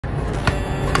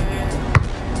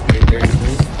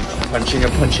punching a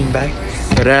punching bag,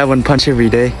 but I have one punch every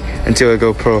day until I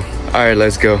go pro. Alright,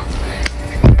 let's go.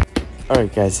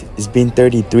 Alright guys, it's been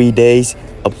 33 days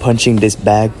of punching this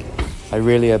bag. I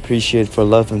really appreciate for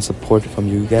love and support from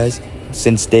you guys.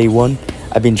 Since day one,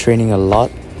 I've been training a lot,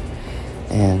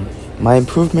 and my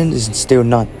improvement is still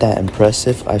not that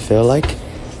impressive. I feel like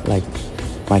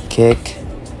my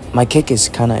kick is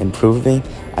kind of improving.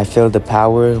 I feel the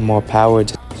power,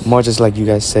 more just like you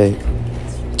guys say,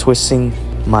 twisting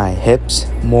my hips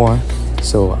more.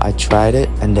 So I tried it,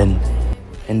 and then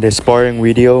in the sparring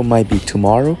video might be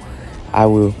tomorrow, I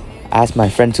will ask my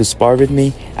friend to spar with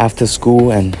me after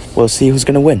school, and we'll see who's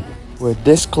gonna win. We're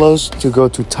this close to go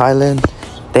to Thailand.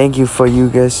 Thank you for you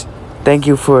guys. Thank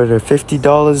you for the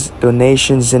 $50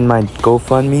 donations in my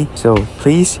GoFundMe. So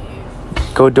please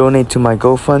go donate to my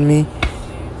GoFundMe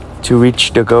to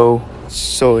reach the goal,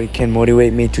 so it can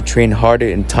motivate me to train harder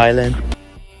in Thailand.